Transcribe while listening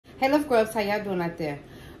Hey, love grubs, how y'all doing out there?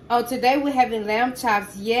 Oh, today we're having lamb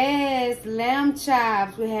chops. Yes, lamb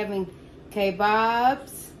chops. We're having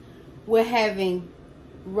kebabs. We're having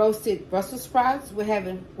roasted Brussels sprouts. We're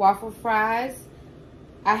having waffle fries.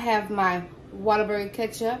 I have my Whataburger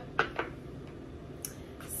ketchup.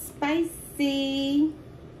 Spicy.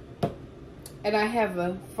 And I have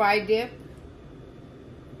a fried dip.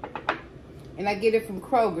 And I get it from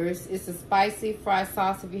Kroger's. It's a spicy fried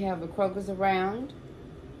sauce if you have a Kroger's around.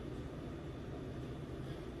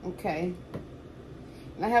 Okay.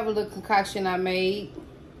 And I have a little concoction I made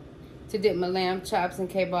to dip my lamb chops and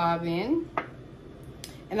kebab in.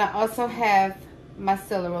 And I also have my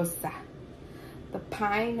celerosa. The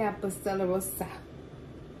pineapple celerosa.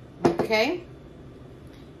 Okay.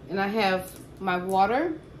 And I have my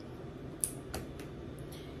water.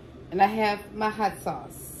 And I have my hot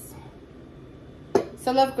sauce.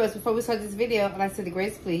 So, love girls, before we start this video, I'd like to say the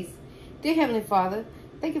grace, please. Dear Heavenly Father,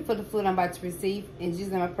 thank you for the food I'm about to receive. In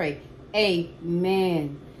Jesus' name I pray.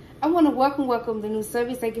 Amen. I want to welcome the new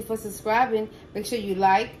service. Thank you for subscribing. Make sure you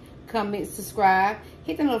like, comment, subscribe.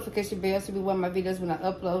 Hit the notification bell so you be one of my videos when I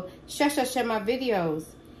upload. Share my videos.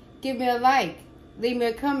 Give me a like. Leave me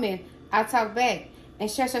a comment. I'll talk back. And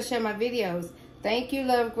share my videos. Thank you,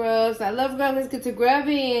 love grubs. I love grubs. Let's get to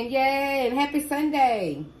grubbing. Yay. And happy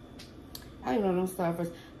Sunday. I don't even know what I'm starting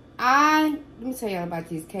first. Let me tell y'all about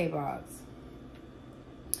these kebabs.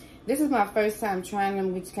 This is my first time trying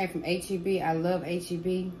them, which came from H-E-B. I love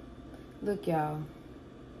H-E-B. Look, y'all.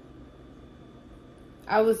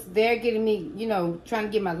 I was there getting me, you know, trying to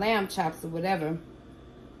get my lamb chops or whatever.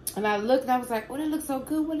 And I looked and I was like, oh, that looks so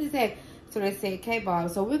good. What is that? So they said kebab.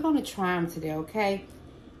 So we're going to try them today, okay?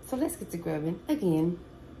 So let's get to grubbing. Again,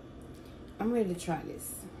 I'm ready to try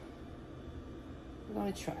this. We're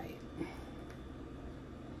going to try it.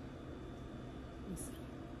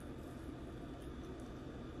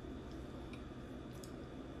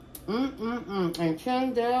 And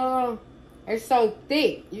tender. It's so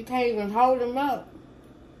thick. You can't even hold them up.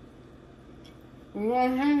 You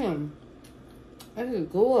want to hang them. This is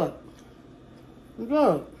good.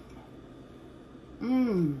 Look.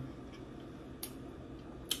 You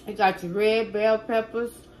got your red bell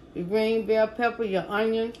peppers, your green bell pepper, your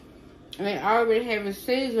onions. And they already have it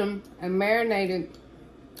seasoned and marinated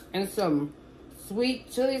in some sweet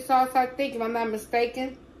chili sauce, I think, if I'm not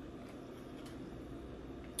mistaken.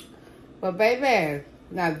 But baby,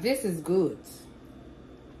 now this is good.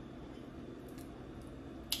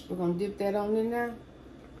 We're gonna dip that on in there.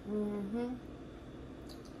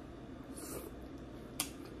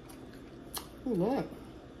 Look,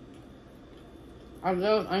 I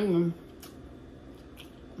love onion.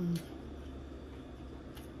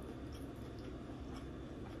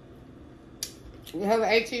 You have an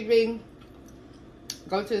H-E-B,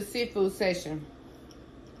 go to the seafood section.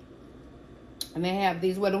 And they have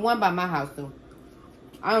these. Well, the one by my house do.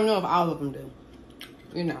 I don't know if all of them do.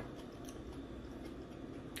 You know.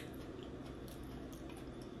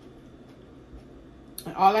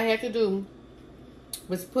 And all I had to do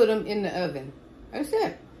was put them in the oven. That's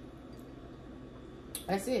it.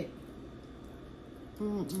 That's it. I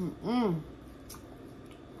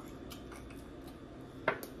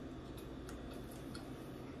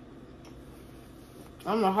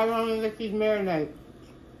don't know how long to let these marinate.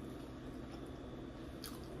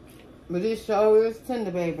 But this show is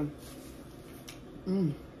tender, baby.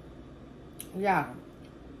 Yeah.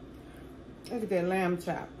 Look at that lamb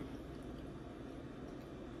chop.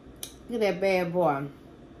 Look at that bad boy.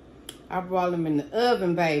 I brought them in the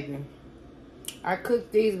oven, baby. I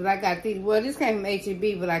cooked these, but I got these. Well, this came from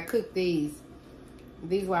H-E-B, but I cooked these.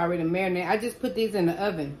 These were already marinated. I just put these in the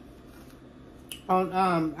oven.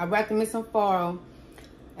 I wrapped them in some foil,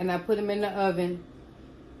 and I put them in the oven.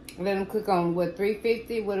 Let them cook on, what,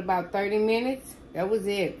 350 with about 30 minutes. That was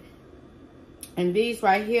it. And these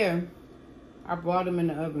right here, I brought them in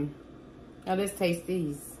the oven. Now let's taste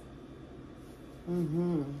these. A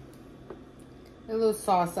little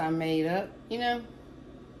sauce I made up, you know.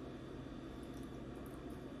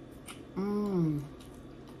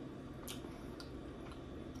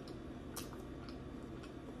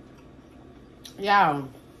 Y'all,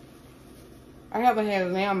 I haven't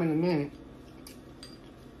had lamb in a minute.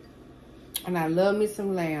 And I love me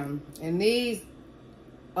some lamb. And these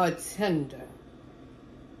are tender.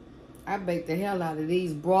 I baked the hell out of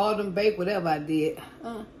these. Broiled them, baked, whatever I did.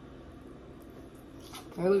 I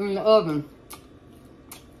was in the oven.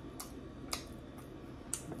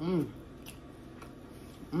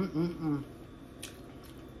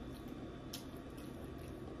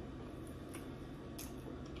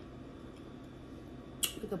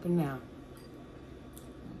 Look up and down.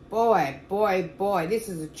 boy, this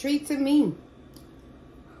is a treat to me.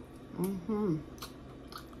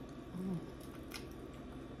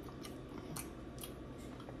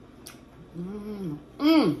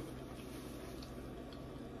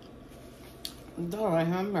 Lord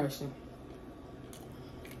have mercy.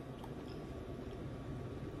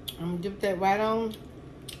 I'm gonna dip that right on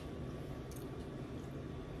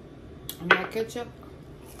my ketchup.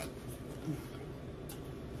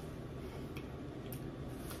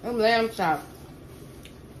 And lamb chop.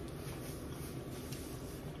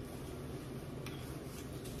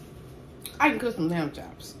 I can cook some lamb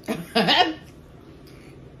chops.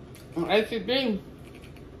 On HEB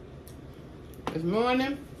this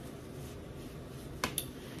morning,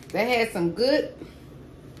 they had some good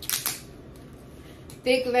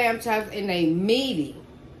thick lamb chops and they meaty.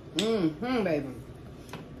 Baby.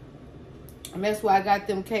 And that's why I got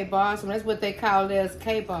them kebabs. And that's what they call theirs,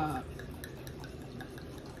 kebab.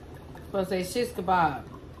 Supposed to say shish kebab.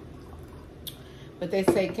 But they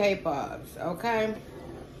say kebabs, okay?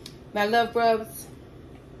 Now, love grubs,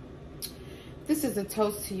 this is a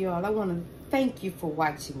toast to y'all. I want to thank you for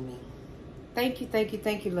watching me. Thank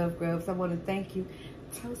you, love grubs. I want to thank you.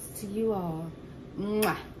 Toast to you all.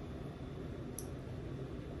 Mwah.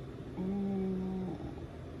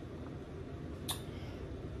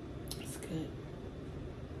 It's good.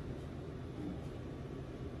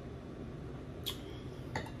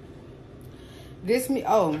 This me,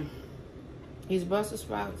 oh, these Brussels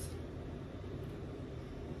sprouts.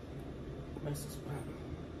 Brussels sprout.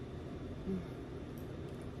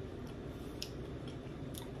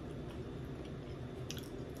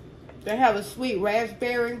 They have a sweet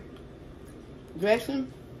raspberry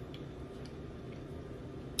dressing.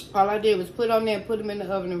 All I did was put on there and put them in the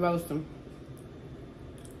oven and roast them.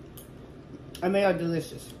 And they are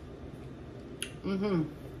delicious.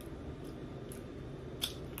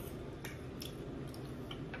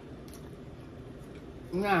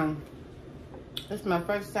 Now, this is my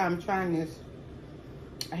first time trying this.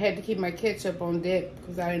 I had to keep my ketchup on deck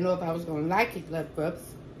because I didn't know if I was going to like it, love grubs.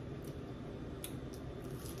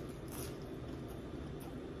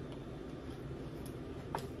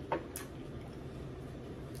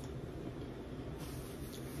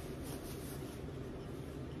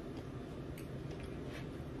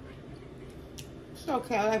 It's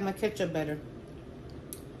okay, I like my ketchup better.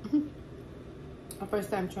 My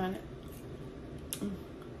first time trying it.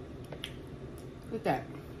 Look at that.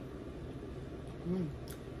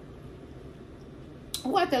 I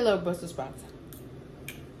want that little Brussels sprouts.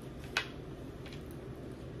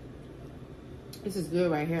 This is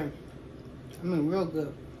good right here. I mean, real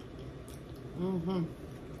good.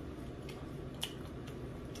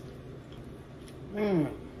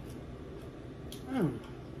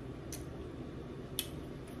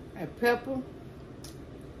 That pepper.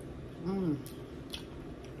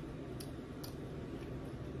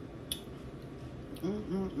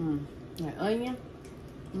 That onion.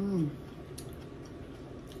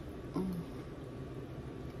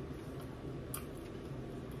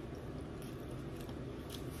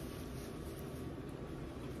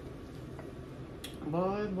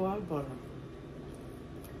 Boy.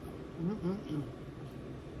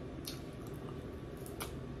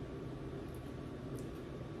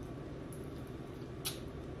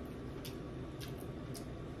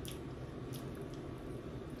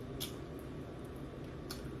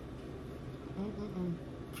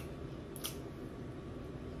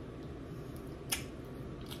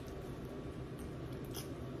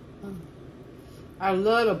 I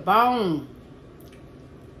love the bone.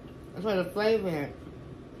 That's where the flavor is.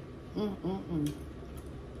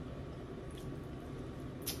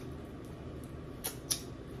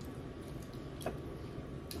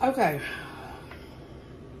 Okay.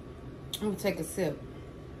 I'm gonna take a sip.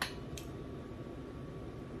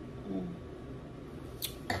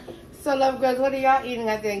 So, love girls, what are y'all eating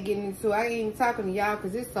out there and getting into? I ain't even talking to y'all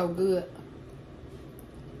because it's so good.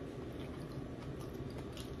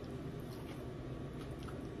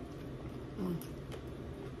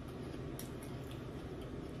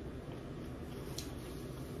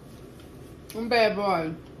 Them bad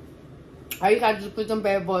boys. All you gotta just put them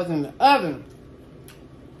bad boys in the oven.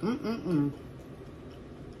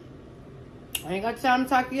 I ain't got time to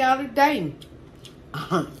talk to y'all today.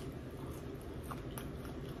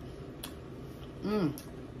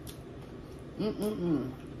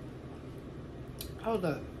 Hold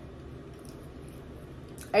up.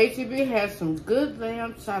 HEB has some good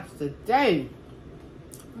lamb chops today.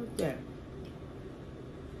 Look at that.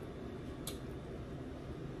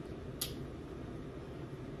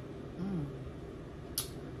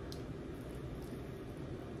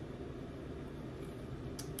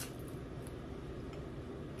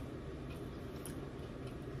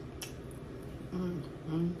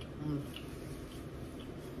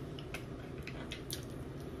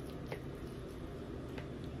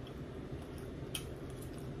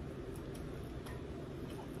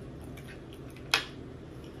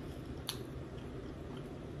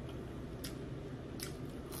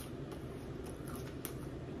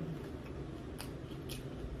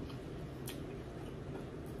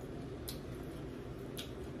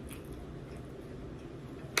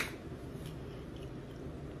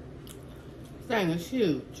 This thing is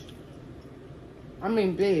huge. I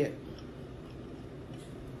mean big.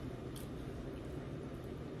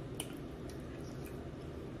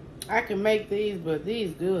 I can make these, but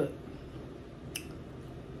these good.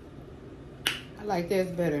 I like this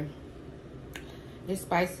better. This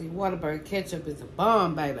spicy Whataburger ketchup is a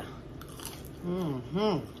bomb, baby.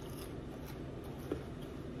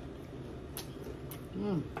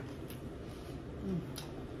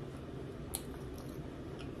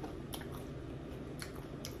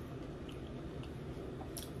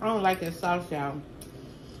 I don't like that sauce, y'all.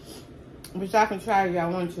 But y'all can try it if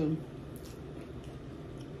y'all want to.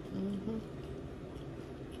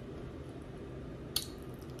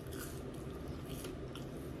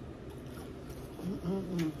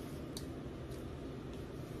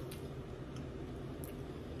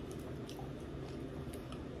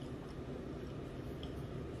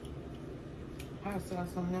 Hot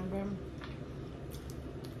sauce on that, baby.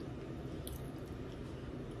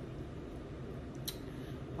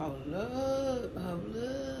 Hold up, hold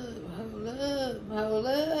up, hold up, hold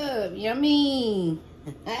up. Yummy.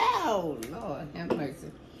 Oh, Lord, have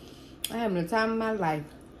mercy. I'm having the time of my life.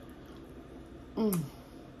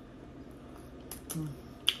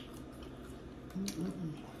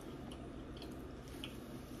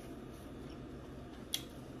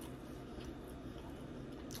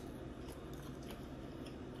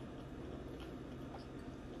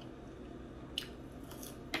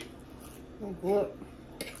 Good.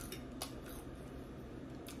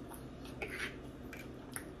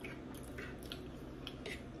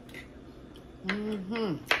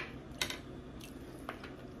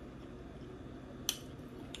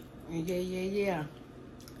 Yeah.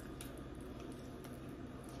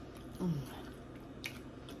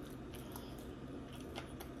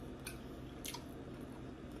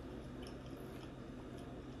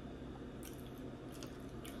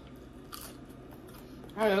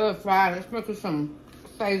 I love fries. Let's put some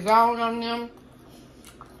Saison on them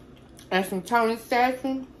and some Tony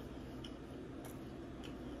Saxon.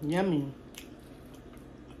 Yummy.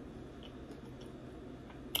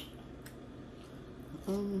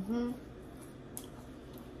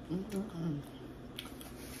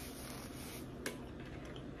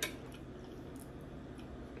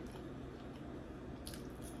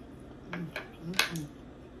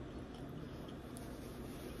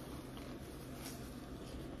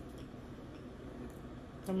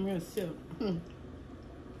 I'm real silk.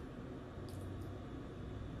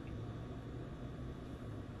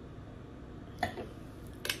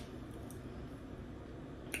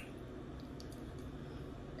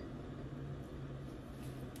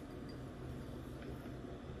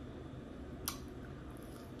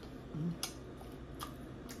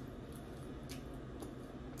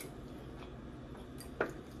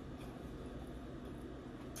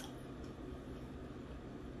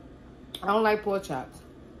 I don't like pork chops.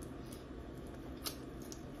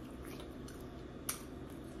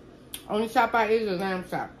 Only chop I eat is lamb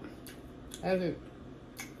chop. That's it.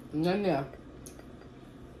 Nothing else.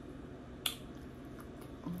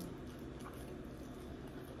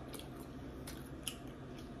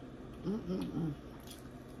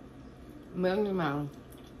 Melt in your mouth.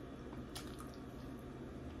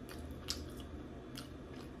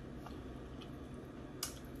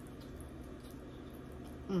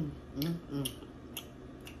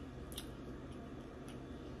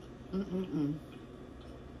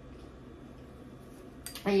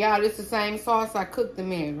 And y'all, this is the same sauce I cooked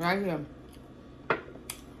them in right here.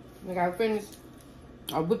 I got finished.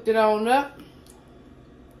 I whipped it on up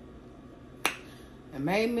and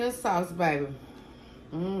made me a sauce, baby.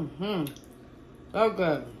 So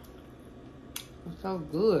good. It's so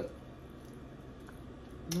good.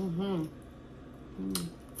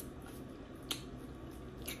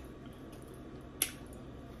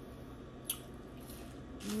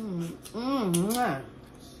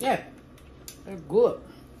 Yeah, they're good.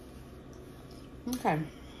 Okay,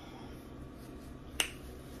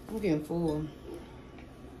 I'm getting full.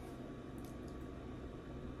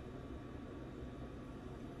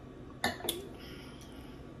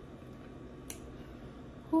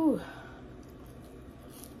 Whew.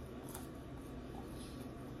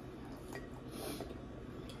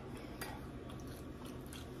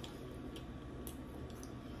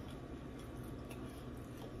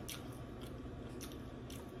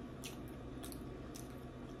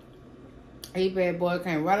 Hey, bad boy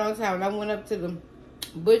came right on time. When I went up to the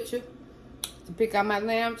butcher to pick out my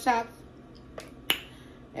lamb chops,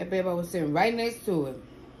 that bad boy was sitting right next to it.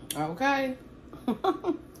 Okay.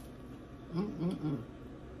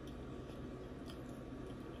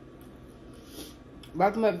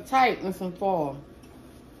 Wrap them up tight in some foil.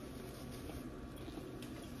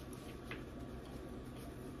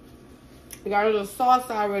 You got a little sauce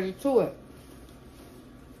already to it.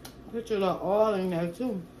 Put your little oil in there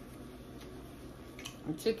too.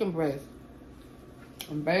 And chicken breast.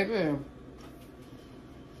 And baby,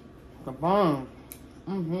 the bomb.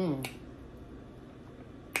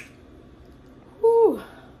 Whew.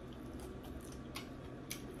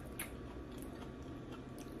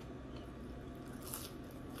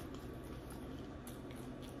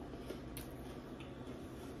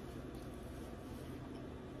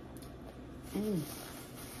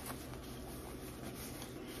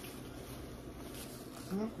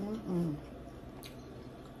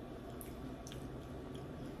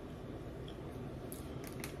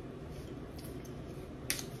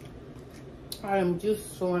 I am juice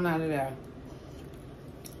flowing out of there.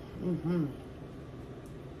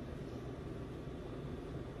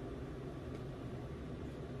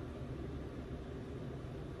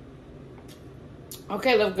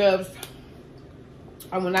 Okay, love Grubs.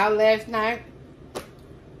 I went out last night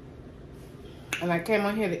and I came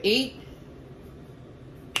on here to eat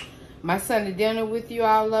my Sunday dinner with you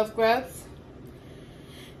all, love Grubs.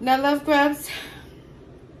 Now, love Grubs,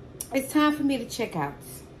 it's time for me to check out.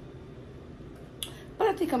 But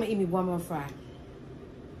I think I'm gonna eat me one more fry.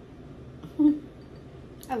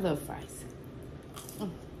 I love fries.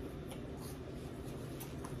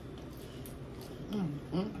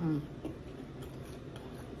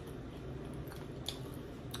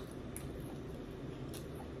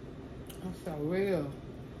 That's so real.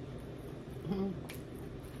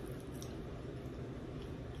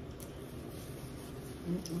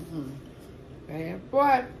 Bad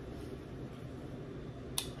boy.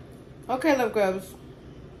 Okay, love Grubs.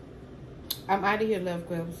 I'm out of here, love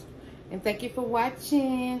Grubs. And thank you for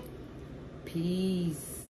watching. Peace.